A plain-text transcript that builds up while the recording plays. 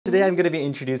Today I'm going to be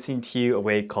introducing to you a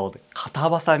way called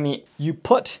katabasami. You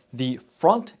put the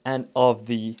front end of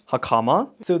the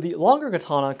hakama, so the longer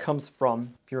katana comes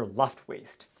from your left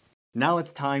waist. Now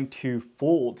it's time to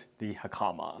fold the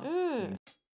hakama.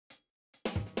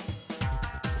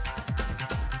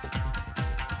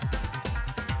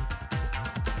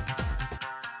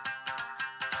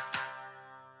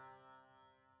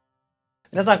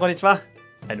 Minasan konnichiwa,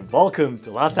 and welcome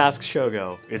to Let's Ask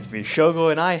Shogo. It's me,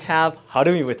 Shogo, and I have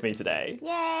Harumi with me today.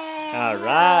 Yay!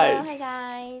 Alright! Hi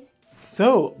guys!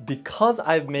 So, because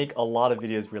I've made a lot of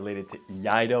videos related to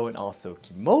Iaido and also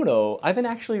kimono, I've been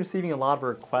actually receiving a lot of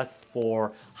requests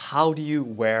for how do you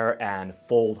wear and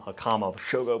fold hakama.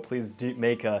 Shogo, please do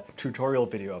make a tutorial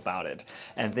video about it.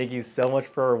 And thank you so much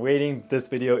for waiting. This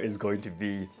video is going to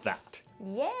be that.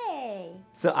 Yay!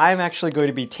 So I'm actually going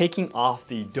to be taking off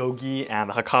the Dōgi and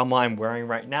the hakama I'm wearing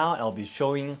right now, and I'll be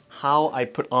showing how I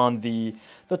put on the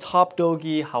top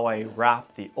Dōgi, how I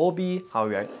wrap the obi,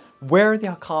 how I wear the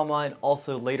hakama, and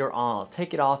also later on I'll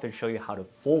take it off and show you how to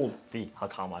fold the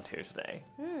hakama too today.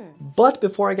 But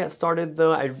before I get started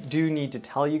though, I do need to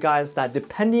tell you guys that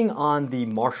depending on the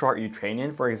martial art you train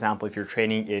in, for example, if you're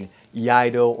training in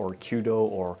Iaido or Kyoto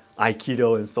or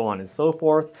Aikido and so on and so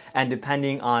forth, and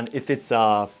depending on if it's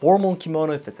a formal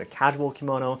kimono, if it's a casual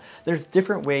kimono, there's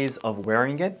different ways of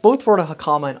wearing it, both for the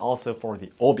hakama and also for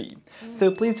the obi.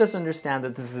 So please just understand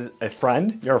that this is a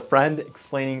friend, your friend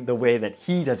explaining the way that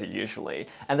he does it usually.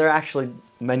 And there are actually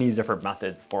many different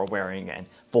methods for wearing and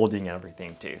folding and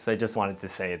everything too. So I just wanted to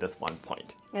say this one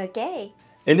point. Okay.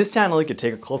 In this channel, you can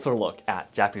take a closer look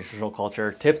at Japanese traditional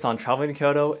culture, tips on traveling to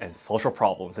Kyoto, and social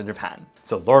problems in Japan.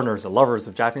 So learners and lovers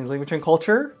of Japanese language and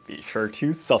culture, be sure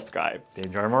to subscribe to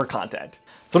enjoy more content.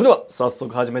 それでは早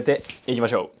速始めていきま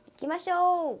しょう。行きまし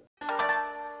ょう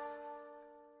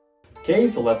Okay,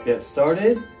 so let's get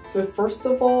started. So first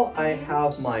of all, I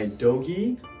have my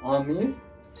Dōgi on me.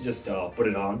 Just put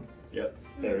it on. Yep,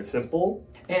 very simple.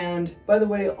 And by the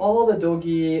way, all the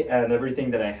Dōgi and everything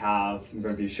that I have, I'm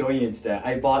going to be showing you today,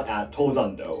 I bought at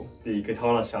Tozando, the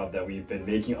katana shop that we've been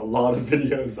making a lot of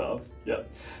videos of. Yep.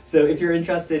 So if you're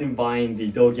interested in buying the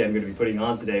Dōgi I'm going to be putting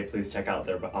on today, please check out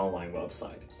their online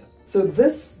website. So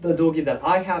the Dōgi that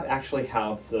I have actually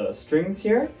have the strings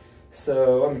here.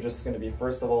 So I'm just going to be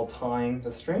first of all tying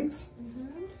the strings.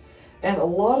 And a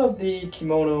lot of the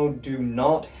kimono do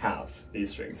not have these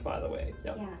strings, by the way.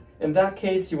 Yep. Yeah. In that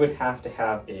case, you would have to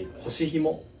have a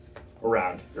hoshihimo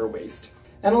around your waist.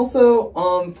 And also,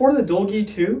 for the Dōgi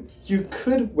too, you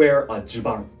could wear a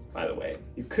juban, by the way.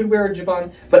 You could wear a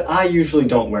juban, but I usually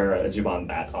don't wear a juban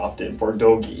that often for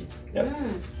Dōgi. Yep.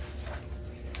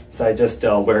 So I just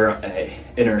wear a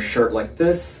inner shirt like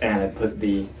this, and I put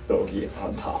the Dōgi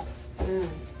on top.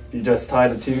 If you just tie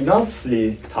the two knots,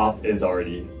 the top is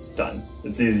already done.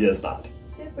 It's easy as that.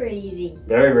 Super easy.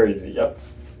 Very, very easy, yep.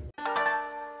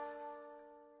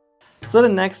 So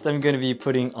then next I'm going to be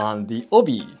putting on the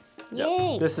obi. Yep.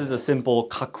 Yay! This is a simple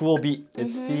kaku obi.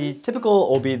 It's the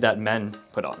typical obi that men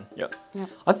put on. Yep.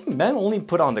 I think men only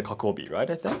put on the kaku obi, right?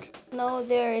 I think. No,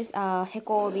 there is a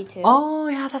heko obi too. Oh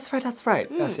yeah, that's right, that's right.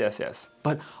 Yes.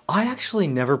 But I actually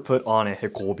never put on a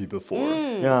heko obi before.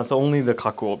 Yeah, so only the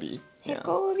kaku obi.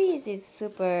 Heko obi is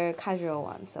super casual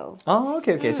one, so. Oh,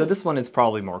 okay. So this one is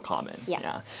probably more common.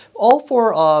 Yeah. All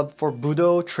for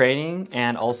budo training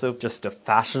and also just a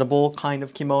fashionable kind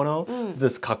of kimono,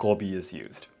 this kakobi is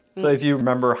used. So if you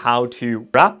remember how to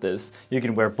wrap this, you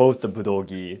can wear both the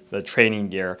budogi, the training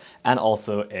gear, and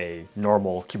also a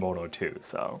normal kimono too.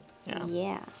 So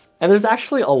Yeah. And there's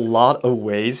actually a lot of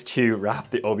ways to wrap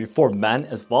the obi for men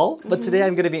as well. But today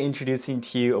I'm going to be introducing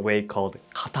to you a way called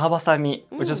katabasami,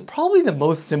 which is probably the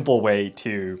most simple way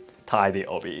to tie the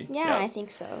obi. Yeah, I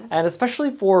think so. And especially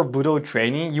for budo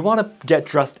training, you want to get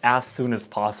dressed as soon as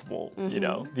possible, you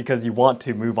know, because you want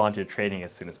to move on to your training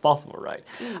as soon as possible, right?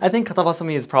 I think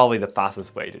katabasami is probably the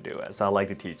fastest way to do it, so I'd like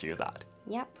to teach you that.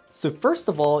 Yep. So first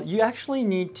of all, you actually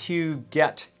need to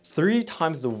get 3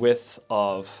 times the width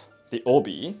of the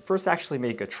obi. First actually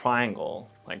make a triangle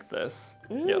like this.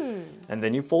 Yep. And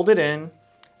then you fold it in,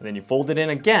 and then you fold it in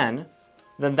again.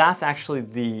 Then that's actually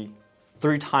the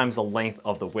 3 times the length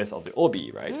of the width of the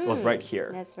obi, right? It was right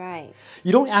here. That's right.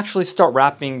 You don't actually start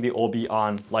wrapping the obi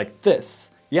on like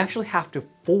this. You actually have to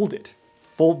fold it.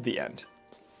 Fold the end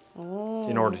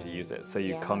in order to use it. So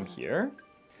you come here.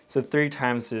 So 3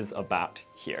 times is about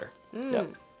here.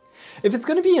 Yep. If it's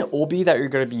going to be an obi that you're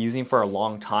going to be using for a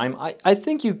long time, I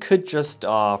think you could just,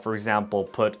 for example,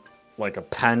 put like a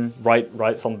pen,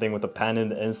 write something with a pen in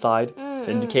the inside to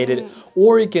indicate it,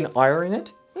 or you can iron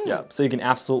it. Yeah, so you can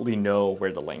absolutely know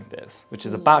where the length is, which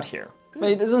is about here.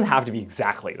 But it doesn't have to be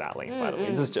exactly that length, by the way.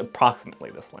 It's just approximately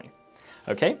this length.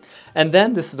 Okay? And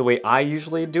then this is the way I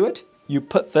usually do it. You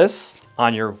put this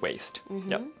on your waist.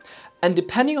 Yep. And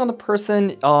depending on the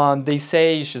person, they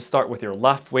say you should start with your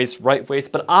left waist, right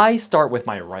waist, but I start with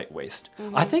my right waist.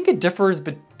 I think it differs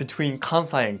between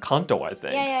Kansai and Kanto, I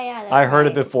think. Yeah, that's I heard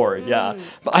right. it before, yeah.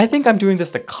 But I think I'm doing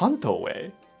this the Kanto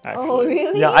way. Actually. Oh,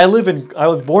 really? Yeah, I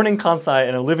was born in Kansai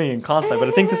and I'm living in Kansai, but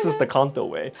I think this is the Kanto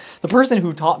way. The person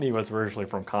who taught me was originally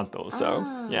from Kanto,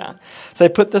 so yeah. So I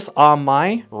put this on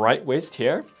my right waist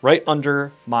here, right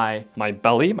under my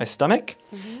belly, my stomach,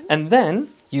 and then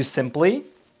you simply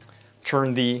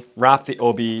wrap the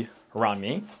obi around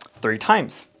me 3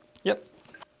 times. Yep.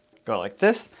 Go like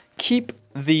this. Keep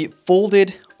the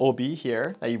folded obi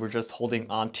here that you were just holding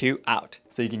onto out,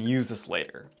 so you can use this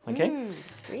later. Okay?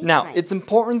 Now, it's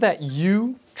important that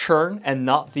you churn and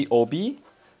not the obi,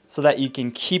 so that you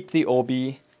can keep the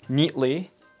obi neatly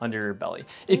under your belly.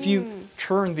 If you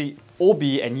churn the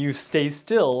obi and you stay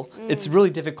still, it's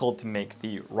really difficult to make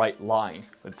the right line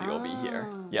with the obi here.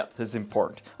 Yeah, so it's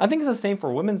important. I think it's the same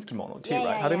for women's kimono too,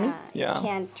 right? How do you mean? Yeah. You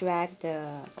can't drag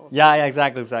the obi. Yeah,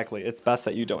 exactly. It's best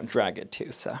that you don't drag it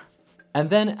too, so. And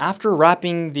then after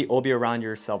wrapping the obi around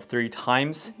yourself 3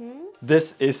 times,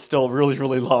 this is still really,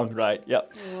 really long, right?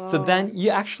 Yep. Whoa. So then you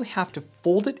actually have to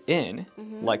fold it in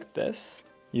like this.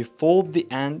 You fold the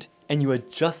end and you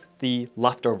adjust the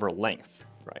leftover length,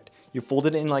 right? You fold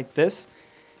it in like this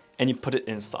and you put it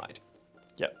inside.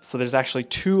 Yep, so there's actually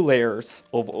 2 layers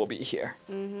of obi here.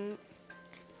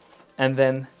 And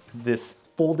then this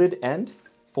folded end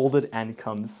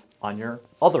comes on your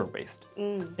other waist.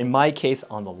 In my case,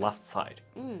 on the left side,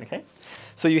 okay?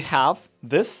 So you have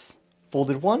this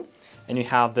folded one and you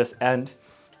have this end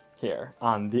here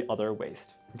on the other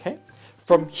waist, okay?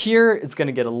 From here, it's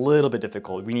gonna get a little bit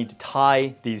difficult. We need to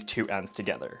tie these 2 ends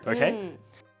together, okay?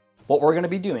 What we're gonna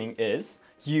be doing is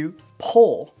you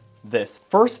pull this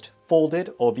first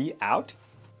folded obi out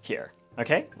here,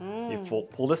 okay? You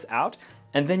pull this out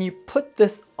and then you put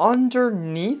this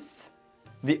underneath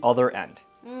the other end,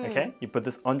 okay? You put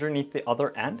this underneath the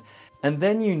other end and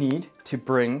then you need to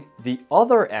bring the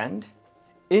other end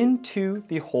into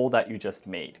the hole that you just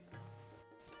made.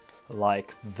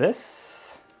 Like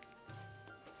this.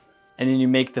 And then you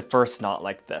make the first knot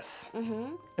like this.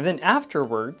 And then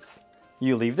afterwards,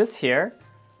 you leave this here.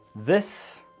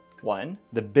 This one,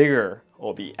 the bigger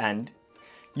obi end,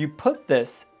 you put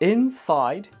this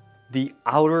inside the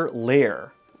outer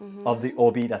layer of the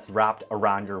obi that's wrapped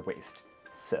around your waist.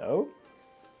 So,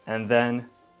 and then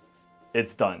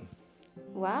it's done.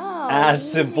 Wow.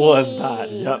 As simple as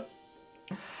that, yep.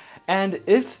 And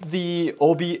if the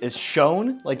obi is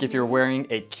shown, like if you're wearing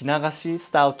a kinagashi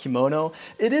style kimono,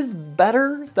 it is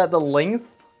better that the length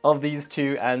of these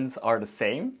 2 ends are the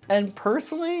same. And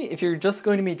personally, if you're just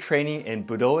going to be training in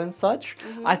budo and such,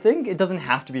 I think it doesn't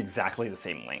have to be exactly the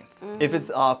same length. If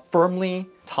it's firmly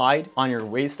tied on your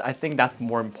waist, I think that's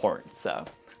more important. So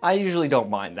I usually don't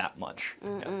mind that much.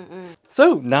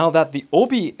 So now that the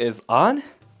obi is on,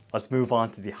 let's move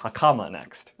on to the hakama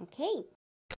next. Okay.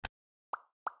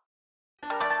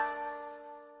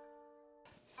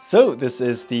 So this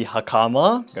is the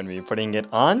hakama. I'm gonna be putting it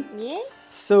on. Yeah.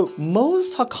 So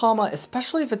most hakama,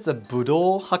 especially if it's a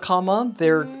budo hakama,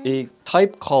 they're a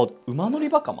type called umanori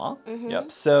bakama.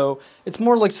 Yep. So it's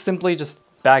more like simply just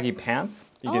baggy pants.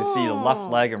 You can see the left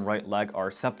leg and right leg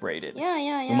are separated.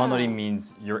 Yeah. Umanori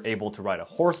means you're able to ride a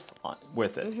horse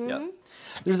with it. Yep.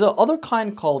 There's another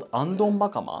kind called andon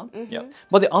bakama. Yep.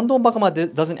 But the andon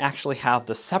bakama doesn't actually have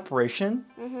the separation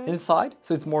inside,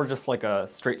 so it's more just like a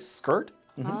straight skirt.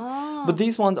 But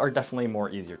these ones are definitely more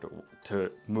easier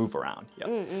to move around.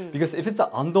 Yep. Because if it's an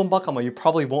andon bakama, you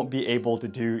probably won't be able to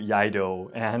do Iaido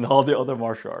and all the other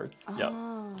martial arts. Yep.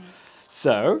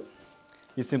 So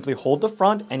you simply hold the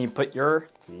front and you put your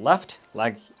left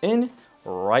leg in,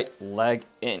 right leg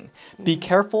in. Be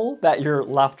careful that your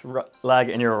left leg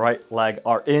and your right leg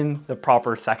are in the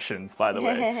proper sections, by the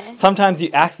way. Sometimes you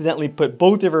accidentally put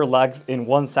both of your legs in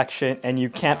one section and you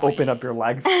can't open up your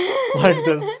legs like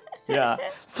this. Yeah.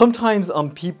 Sometimes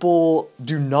people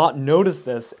do not notice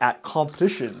this at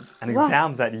competitions and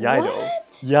exams at Iaido. What?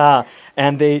 Yeah,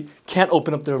 and they can't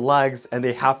open up their legs and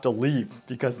they have to leave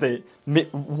because they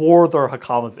wore their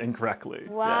hakamas incorrectly.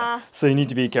 Wow. Yeah. So you need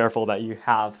to be careful that you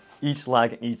have each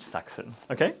leg in each section,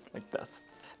 okay? Like this.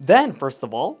 Then, first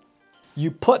of all,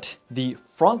 you put the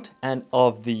front end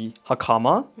of the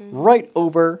hakama right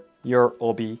over your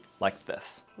obi like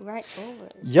this. Right over.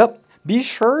 Yep. Be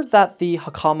sure that the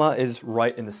hakama is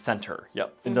right in the center.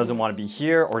 Yep. It doesn't want to be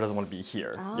here or doesn't want to be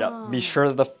here. Yep. Be sure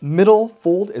that the middle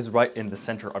fold is right in the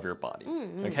center of your body.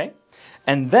 Okay?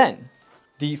 And then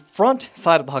the front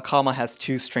side of the Hakama has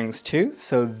 2 strings too.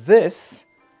 So this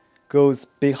goes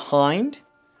behind,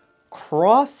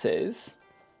 crosses,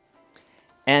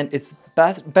 and it's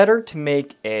better to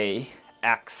make a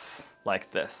X like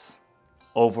this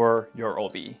over your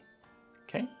obi.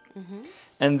 Okay?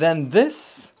 And then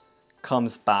this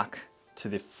comes back to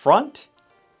the front,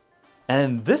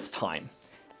 and this time,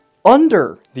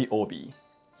 under the obi,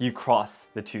 you cross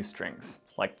the 2 strings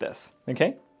like this,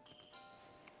 okay?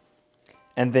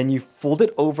 And then you fold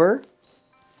it over.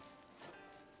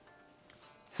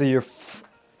 So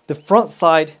the front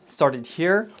side started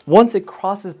here. Once it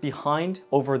crosses behind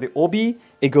over the obi,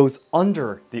 it goes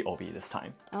under the obi this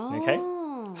time, okay?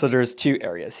 So there's 2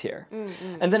 areas here.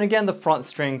 And then again, the front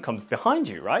string comes behind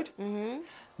you, right?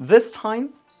 This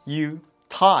time, you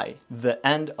tie the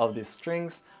end of the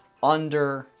strings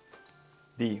under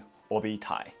the obi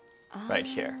tie right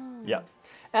here. Yeah.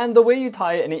 And the way you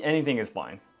tie it, anything is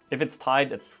fine. If it's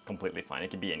tied, it's completely fine.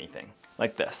 It can be anything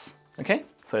like this. Okay?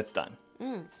 So it's done.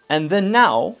 And then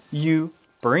now you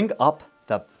bring up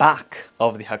the back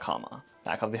of the Hakama.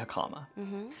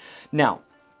 Now,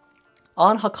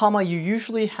 on Hakama, you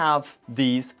usually have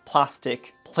these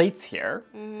plastic plates here.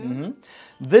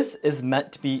 This is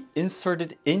meant to be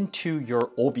inserted into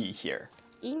your obi here.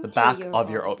 The back of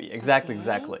your obi. Exactly,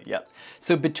 exactly. Yep.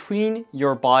 So between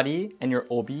your body and your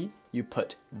obi, you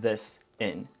put this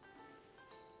in.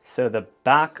 So the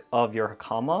back of your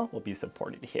Hakama will be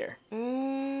supported here.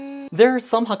 There are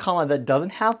some Hakama that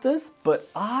doesn't have this, but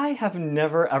I have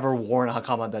never ever worn a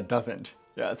Hakama that doesn't.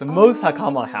 Yeah, so most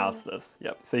Hakama has this.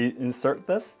 Yep. So you insert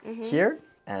this here,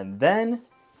 and then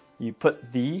you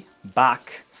put the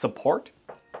back support,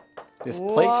 this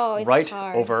plate, right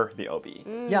over the obi.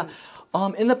 Yeah.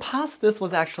 In the past, this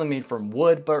was actually made from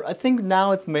wood, but I think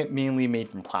now it's mainly made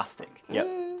from plastic. Yep.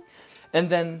 And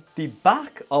then the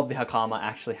back of the Hakama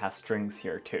actually has strings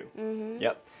here too.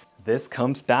 Yep. This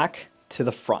comes back to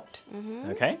the front.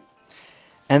 Okay.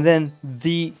 And then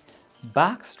the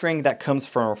back string that comes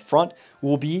from front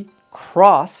will be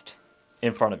crossed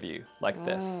in front of you like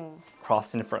this.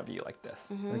 Crossed in front of you like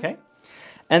this. Okay.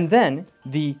 And then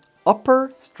the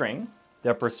upper string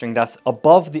that's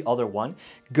above the other one,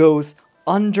 goes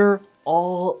under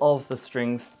all of the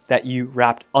strings that you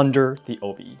wrapped under the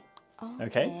obi.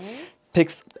 Okay?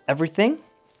 Picks everything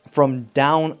from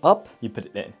down up, you put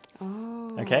it in.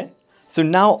 Okay? So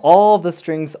now all the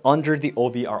strings under the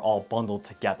obi are all bundled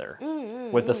together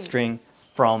with the string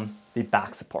from the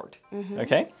back support.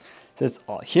 Okay? So it's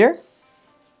all here.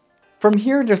 From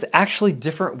here, there's actually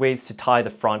different ways to tie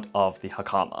the front of the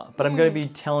Hakama, but I'm going to be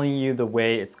telling you the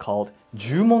way it's called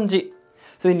Jumonji.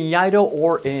 So in Iaido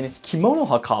or in Kimono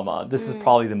Hakama, this is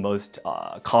probably the most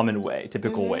common way,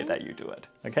 typical way that you do it,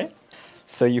 okay?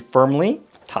 So you firmly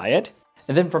tie it,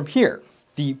 and then from here,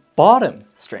 the bottom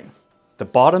string,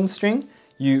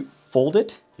 you fold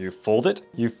it, you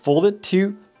fold it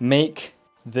to make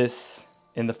this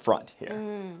in the front here.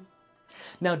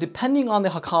 Now, depending on the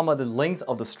Hakama, the length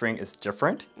of the string is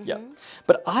different. Yeah.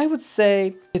 But I would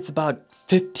say it's about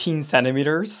 15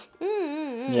 centimeters.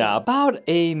 Yeah, about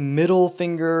a middle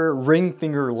finger, ring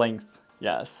finger length,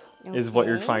 yes, is what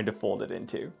you're trying to fold it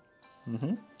into.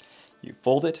 You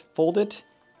fold it,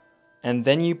 and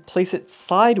then you place it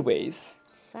sideways,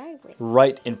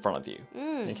 right in front of you,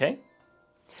 okay?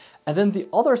 And then the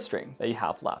other string that you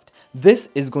have left, this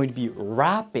is going to be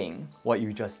wrapping what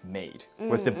you just made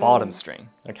with the bottom string,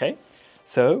 okay?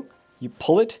 So you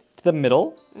pull it to the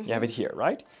middle, you have it here,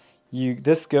 right?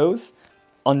 This goes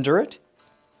under it,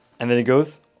 and then it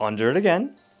goes under it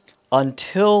again,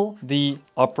 until the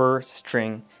upper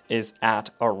string is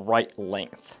at a right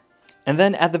length. And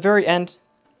then at the very end,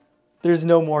 there's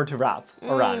no more to wrap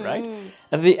around, right?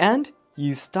 At the end,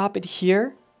 you stop it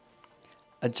here,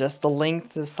 adjust the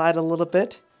length to the side a little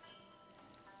bit,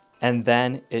 and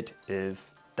then it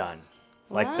is done,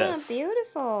 like this.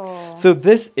 Beautiful. So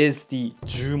this is the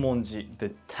jumonji,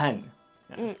 the 10.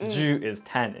 Ju is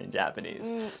 10 in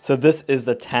Japanese. So this is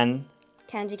the 10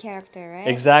 kanji character, right?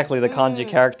 Exactly, the kanji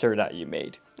character that you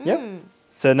made. Yep.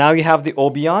 So now you have the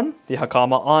obi on, the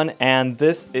Hakama on, and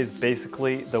this is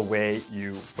basically the way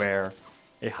you wear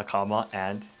a Hakama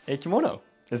and a kimono.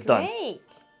 It's done.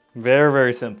 Great. Very,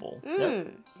 very simple. Yep.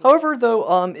 However,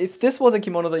 though, if this was a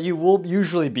kimono, that you will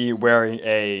usually be wearing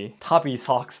a tabi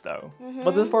socks, though.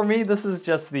 But for me, this is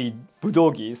just the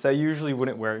budogi, so I usually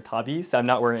wouldn't wear tabi, so I'm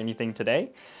not wearing anything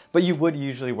today. But you would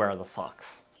usually wear the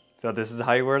socks. So this is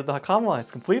how you wear the Hakama.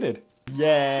 It's completed.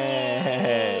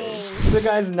 Yay! So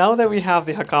guys, now that we have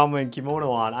the Hakama and kimono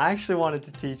on, I actually wanted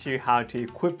to teach you how to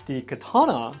equip the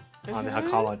katana on the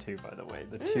Hakama too, by the way,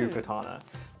 the 2 katana.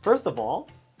 First of all,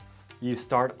 you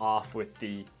start off with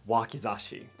the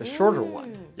wakizashi, the shorter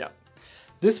one. Yep.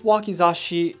 This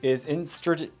wakizashi is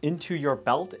inserted into your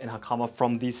belt in Hakama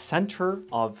from the center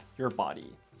of your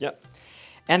body. Yep.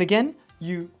 And again,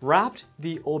 you wrapped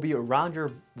the obi around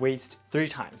your waist 3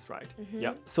 times, right?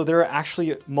 Yep. So there are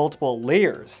actually multiple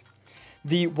layers.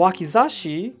 The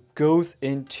wakizashi goes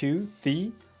into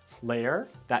the layer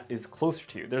that is closer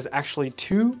to you. There's actually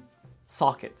 2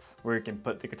 sockets where you can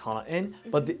put the katana in,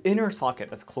 but the inner socket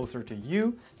that's closer to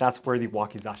you, that's where the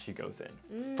wakizashi goes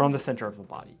in, from the center of the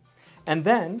body. And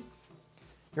then,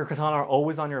 your katana are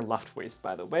always on your left waist,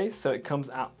 by the way, so it comes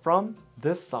out from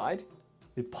this side.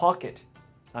 The pocket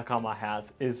Hakama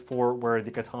has is for where the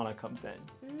katana comes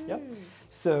in. Yep.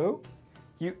 So,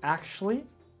 you actually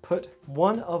put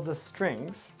one of the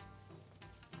strings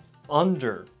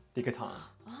under the katana.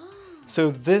 So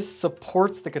this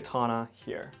supports the katana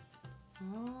here.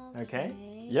 Okay?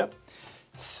 Yep.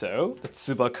 So the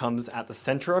tsuba comes at the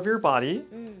center of your body,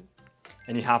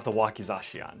 and you have the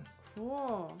wakizashi on.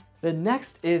 Cool. The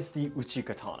next is the uchi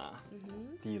katana,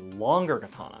 the longer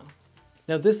katana.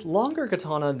 Now this longer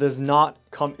katana does not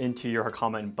come into your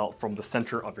Hakama and belt from the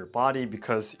center of your body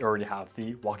because you already have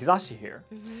the wakizashi here.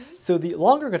 So the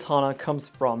longer katana comes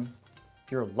from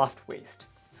your left waist.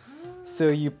 So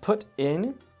you put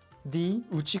in the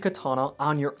uchi katana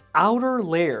on your outer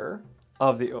layer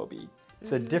of the obi.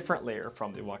 It's a different layer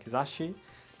from the wakizashi.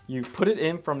 You put it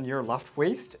in from your left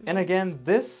waist, and again,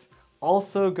 this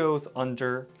also goes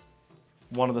under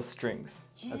one of the strings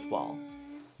as well.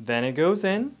 Then it goes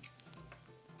in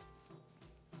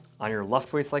on your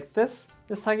left waist like this.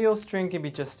 The sagyo string can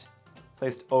be just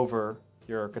placed over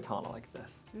your katana like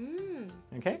this.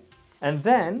 Okay? And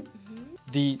then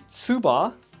the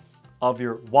tsuba of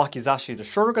your wakizashi, the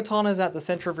shorter katana, is at the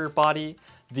center of your body.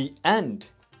 The end,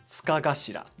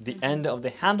 tsukagashira, the end of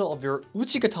the handle of your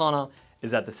uchi katana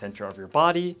is at the center of your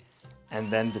body. And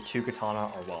then the 2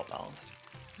 katana are well balanced.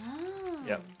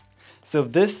 Yep. So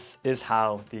this is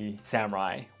how the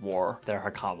samurai wore their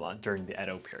Hakama during the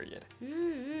Edo period.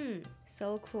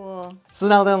 So cool. So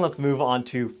now then, let's move on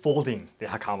to folding the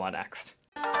Hakama next.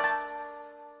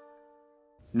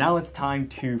 Now it's time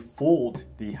to fold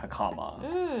the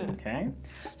Hakama, okay?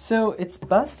 So it's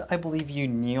best, I believe, you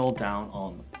kneel down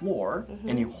on the floor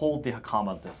and you hold the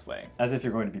Hakama this way, as if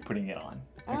you're going to be putting it on,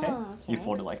 okay? Oh, okay. You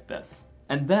fold it like this.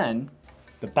 And then,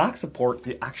 the back support,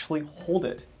 you actually hold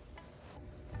it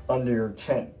under your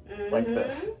chin, like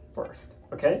this first,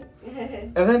 okay?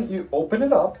 And then you open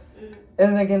it up,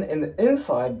 and then again, in the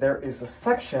inside, there is a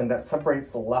section that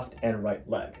separates the left and right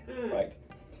leg, right?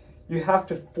 You have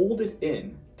to fold it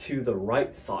in to the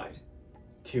right side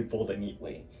to fold it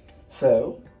neatly.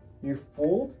 So you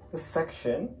fold the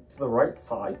section to the right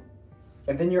side,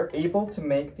 and then you're able to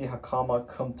make the Hakama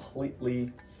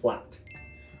completely flat,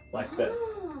 like this,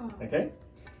 okay?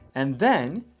 And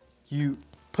then you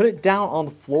put it down on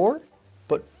the floor,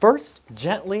 but first,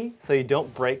 gently, so you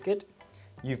don't break it,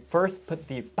 you first put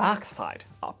the back side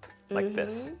up, like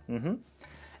this.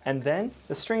 And then,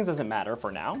 the strings doesn't matter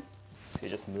for now, so you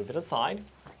just move it aside.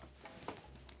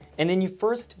 And then you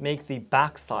first make the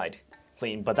back side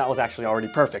clean, but that was actually already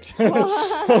perfect.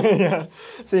 Yeah.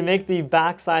 So you make the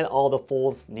back side, all the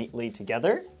folds neatly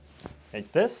together,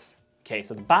 like this. Okay,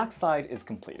 so the back side is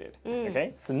completed,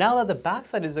 okay? So now that the back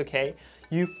side is okay,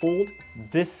 you fold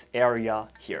this area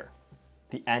here,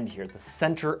 the end here, the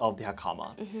center of the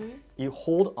Hakama. You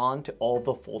hold on to all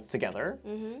the folds together.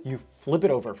 You flip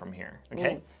it over from here,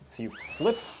 okay? So you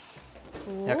flip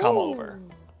the Hakama over.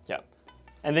 Yep.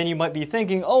 And then you might be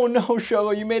thinking, oh no,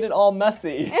 Shogo, you made it all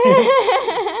messy.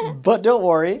 But don't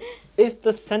worry, if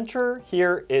the center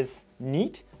here is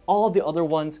neat, all the other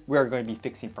ones we're going to be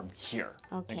fixing from here.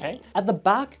 Okay. At the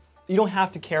back, you don't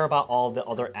have to care about all the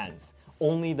other ends.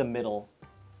 Only the middle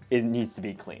needs to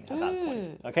be clean at that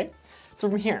point. Okay. So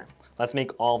from here, let's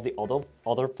make all the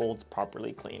other folds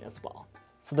properly clean as well.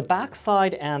 So the back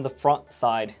side and the front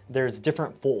side, there's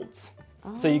different folds.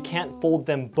 So you can't fold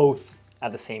them both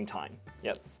at the same time.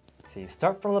 Yep. So you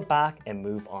start from the back and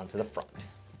move on to the front.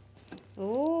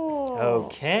 Ooh.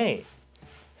 Okay.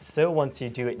 So once you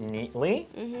do it neatly,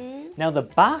 now the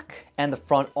back and the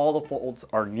front, all the folds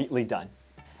are neatly done.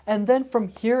 And then from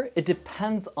here, it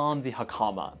depends on the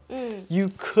Hakama.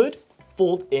 You could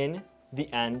fold in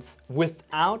the ends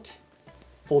without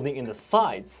folding in the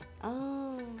sides,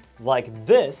 like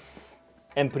this,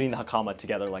 and putting the Hakama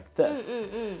together like this.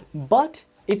 But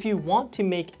if you want to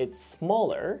make it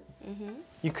smaller,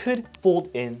 you could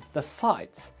fold in the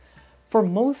sides. For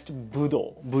most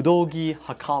Dōgi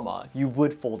Hakama, you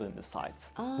would fold in the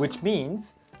sides, which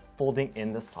means folding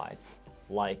in the sides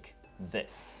like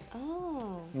this.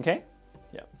 Okay?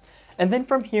 Yeah. And then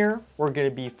from here, we're going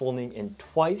to be folding in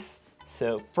twice.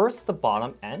 So first the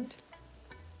bottom end,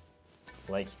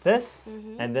 like this,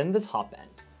 and then the top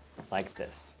end, like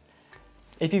this.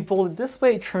 If you fold it this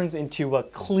way, it turns into a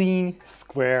clean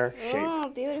square shape.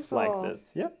 Oh, beautiful. Like this,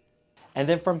 yep. And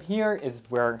then from here is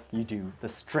where you do the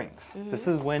strings. This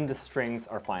is when the strings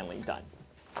are finally done.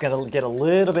 It's gonna get a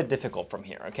little bit difficult from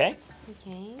here, okay?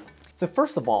 Okay. So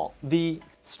first of all, the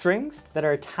strings that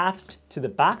are attached to the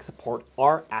back support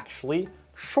are actually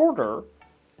shorter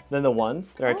than the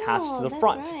ones that are attached to the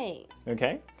front. Right.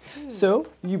 Okay? So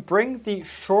you bring the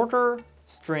shorter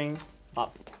string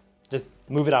up. Just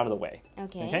move it out of the way.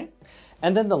 Okay.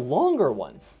 And then the longer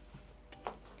ones,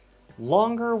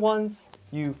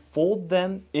 you fold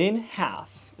them in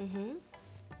half.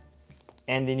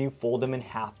 And then you fold them in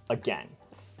half again.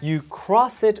 You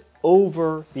cross it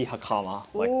over the hakama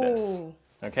like this.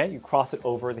 Okay, you cross it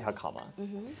over the hakama.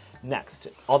 Next,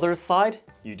 other side,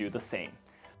 you do the same.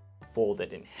 Fold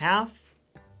it in half,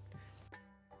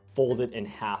 fold it in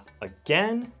half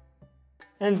again,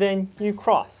 and then you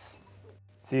cross.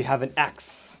 So you have an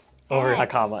X over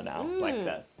hakama now, like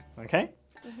this. Okay?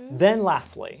 Then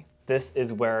lastly, this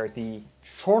is where the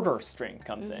shorter string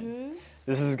comes in.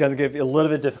 This is going to be a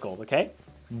little bit difficult, okay?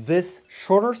 This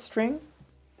shorter string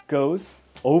goes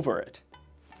over it.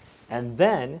 And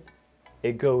then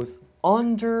it goes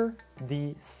under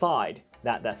the side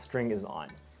that that string is on.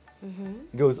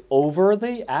 It goes over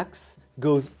the X,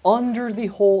 goes under the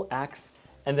whole X,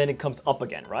 and then it comes up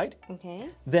again, right? Okay.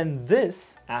 Then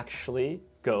this actually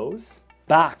goes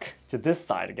back to this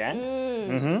side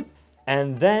again.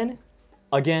 And then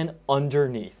again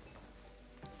underneath.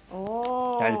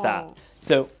 Oh. Like that.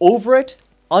 So over it,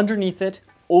 underneath it,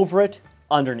 over it,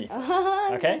 underneath.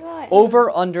 Okay? Over,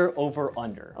 under, over,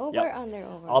 under. Over, under,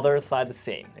 over. Other side the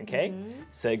same, okay?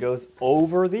 So it goes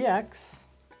over the X,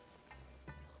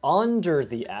 under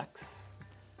the X,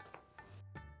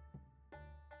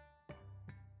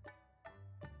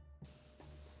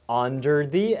 under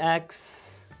the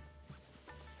X.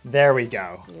 There we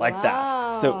go, like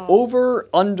that. So over,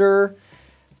 under.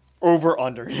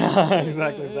 Yeah,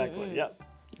 exactly, yep.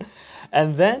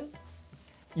 And then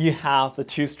you have the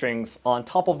two strings on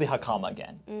top of the hakama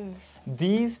again.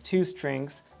 These two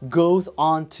strings goes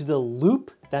onto the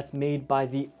loop that's made by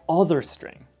the other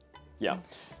string. Yeah.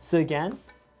 So again,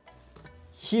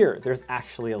 here there's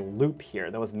actually a loop here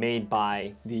that was made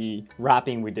by the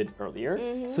wrapping we did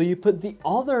earlier. So you put the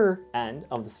other end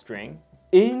of the string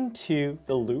into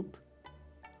the loop,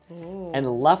 and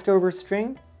the leftover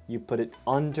string, you put it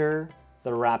under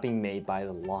the wrapping made by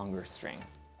the longer string.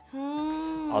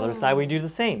 Other side we do the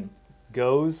same.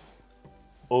 Goes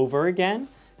over again,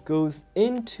 goes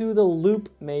into the loop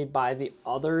made by the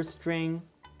other string,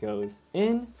 goes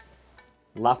in,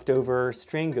 leftover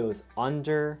string goes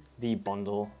under the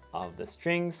bundle of the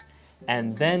strings,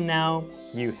 and then now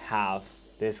you have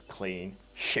this clean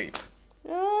shape.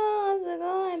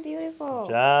 Oh, so beautiful.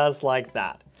 Just like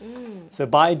that. So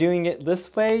by doing it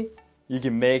this way, you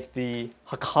can make the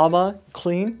hakama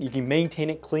clean, you can maintain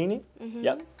it clean.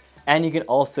 Yep. And you can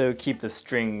also keep the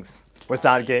strings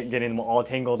without getting them all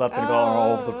tangled up and going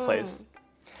all over the place.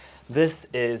 This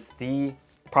is the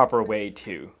proper way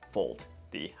to fold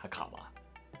the hakama.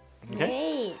 Okay?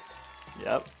 Great.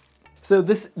 Yep. So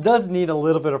this does need a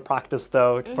little bit of practice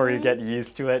though before you get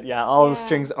used to it. Yeah, all the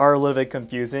strings are a little bit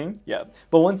confusing. Yeah,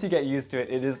 but once you get used to it,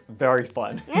 it is very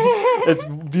fun. It's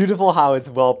beautiful how it's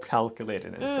well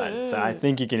calculated in a sense. So I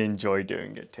think you can enjoy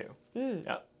doing it too.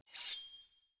 Yeah.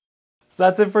 So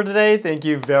that's it for today. Thank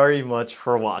you very much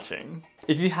for watching.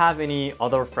 If you have any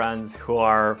other friends who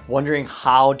are wondering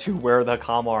how to wear the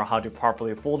hakama or how to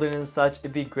properly fold it and such,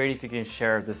 it'd be great if you can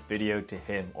share this video to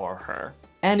him or her.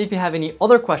 And if you have any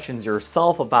other questions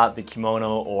yourself about the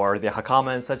kimono or the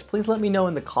hakama and such, please let me know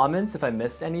in the comments. If I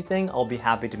missed anything, I'll be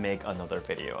happy to make another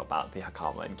video about the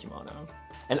hakama and kimono.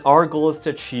 And our goal is to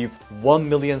achieve 1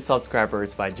 million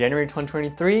subscribers by January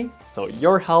 2023, so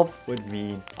your help would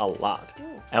mean a lot.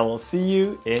 And we'll see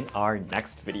you in our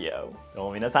next video. どう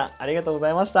も皆さんありがとうござ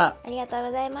いました。ありがとう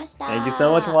ございました。Thank you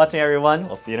so much for watching, everyone.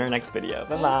 We'll see you in our next video.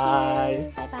 Bye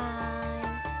bye. Bye bye.